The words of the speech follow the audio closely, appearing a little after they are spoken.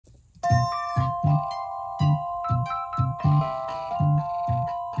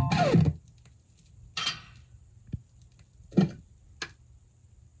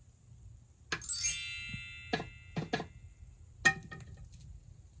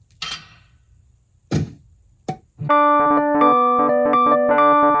Hello,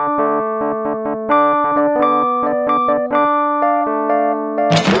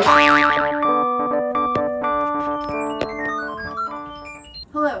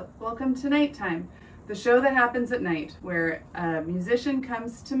 welcome to Nighttime, the show that happens at night, where a musician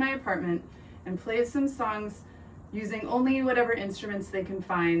comes to my apartment and plays some songs using only whatever instruments they can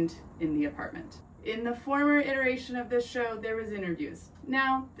find in the apartment. In the former iteration of this show, there was interviews.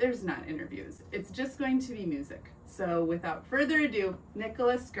 Now, there's not interviews. It's just going to be music. So without further ado,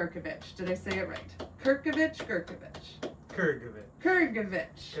 Nicholas Krgovich. Did I say it right? Krgovich? Krgovich.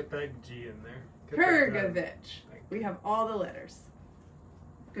 Krgovich. Get that G in there. Krgovich. We have all the letters.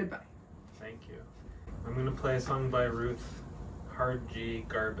 Goodbye. Thank you. I'm going to play a song by Ruth Hard G.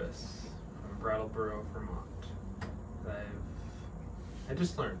 Garbus from Brattleboro, Vermont. That I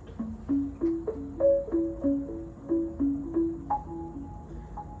just learned.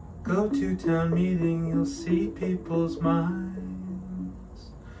 Go to town meeting, you'll see people's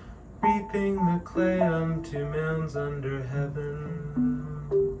minds reaping the clay unto mounds under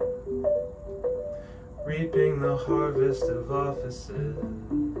heaven, reaping the harvest of offices,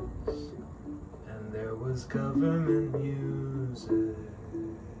 and there was government music.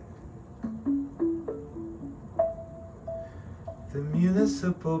 The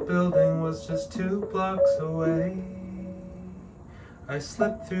municipal building was just 2 blocks away. I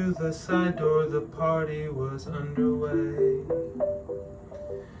slipped through the side door, the party was underway.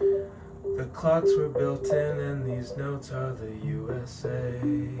 The clocks were built in and these notes are the USA.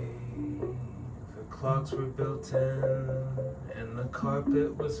 The clocks were built in and the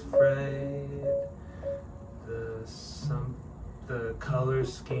carpet was frayed. The color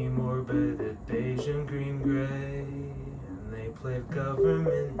scheme orbited beige and green gray, and they played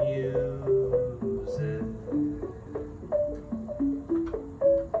government music.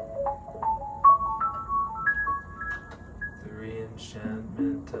 The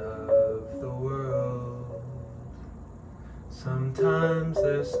re-enchantment of the world. Sometimes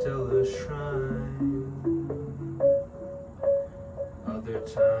there's still a shrine, other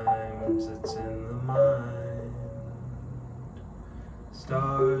times it's in the mind.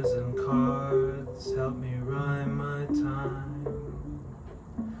 Stars and cards help me rhyme my time.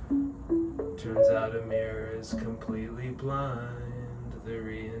 Turns out a mirror is completely blind. The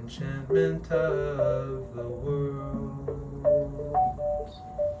re-enchantment of the world.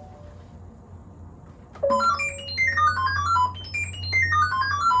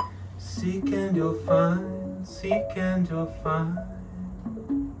 Seek and you'll find, seek and you'll find.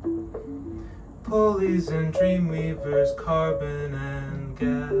 Pulleys and dreamweavers, carbon and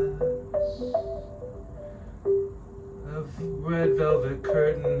gas. A red velvet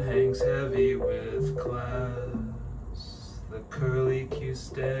curtain hangs heavy with glass. The curly Q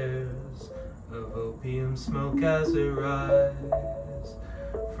stares of opium smoke as it rise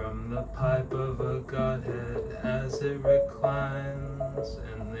from the pipe of a godhead as it reclines,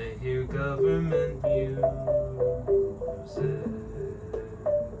 and they hear government music.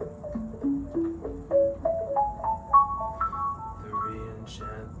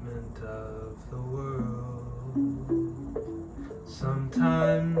 Enchantment of the world.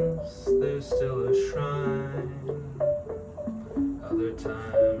 Sometimes there's still a shrine, other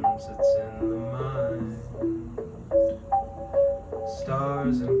times it's in the mind.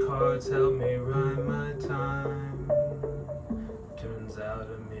 Stars and cards help me rhyme my time. Turns out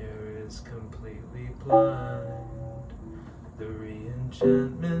a mirror is completely blind. The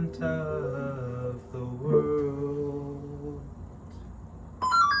re-enchantment of the world.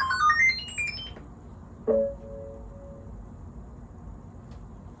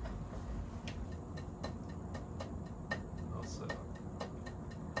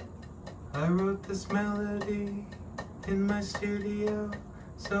 I wrote this melody in my studio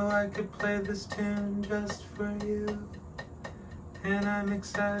so I could play this tune just for you. And I'm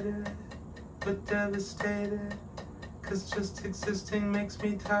excited but devastated, 'cause just existing makes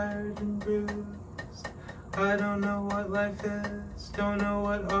me tired and bruised. I don't know what life is, don't know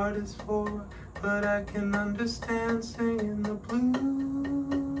what art is for, but I can understand singing the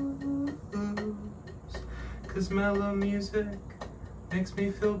blues. 'Cause mellow music makes me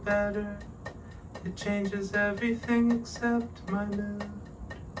feel better. It changes everything except my mood.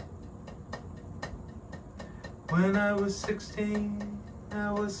 When I was 16,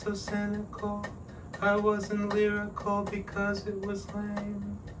 I was so cynical. I wasn't lyrical because it was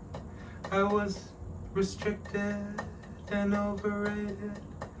lame. I was restricted and overrated,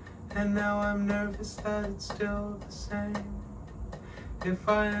 and now I'm nervous that it's still the same. If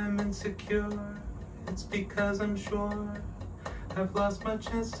I am insecure, it's because I'm sure I've lost my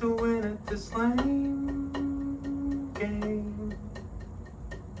chance to win at this lame game.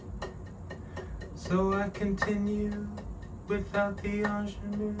 So I continue without the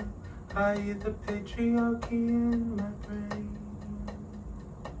ingenue, i.e. the patriarchy in my brain.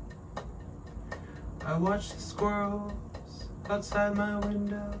 I watch the squirrels outside my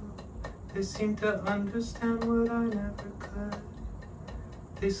window. They seem to understand what I never could.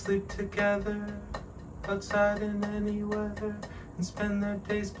 They sleep together outside in any weather and spend their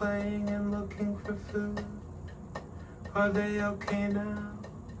days playing and looking for food. Are they okay now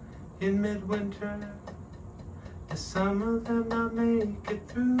in midwinter? Do some of them not make it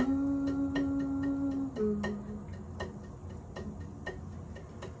through?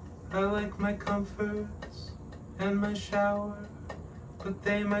 I like my comforts and my shower, but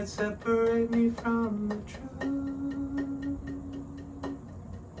they might separate me from the truth.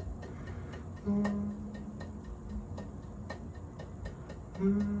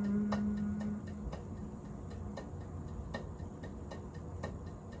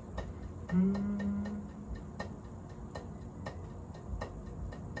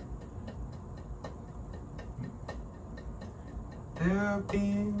 There are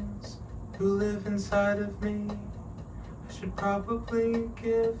beings who live inside of me. I should probably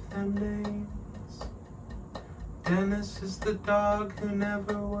give them names. Dennis is the dog who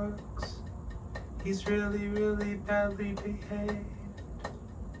never works. He's really, really badly behaved.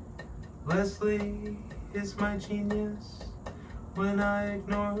 Leslie is my genius. When I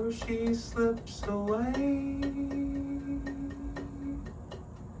ignore her, she slips away.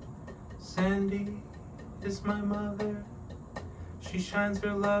 Sandy is my mother. She shines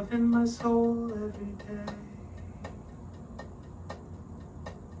her love in my soul every day.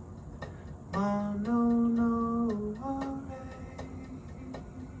 Oh, no, no, oh.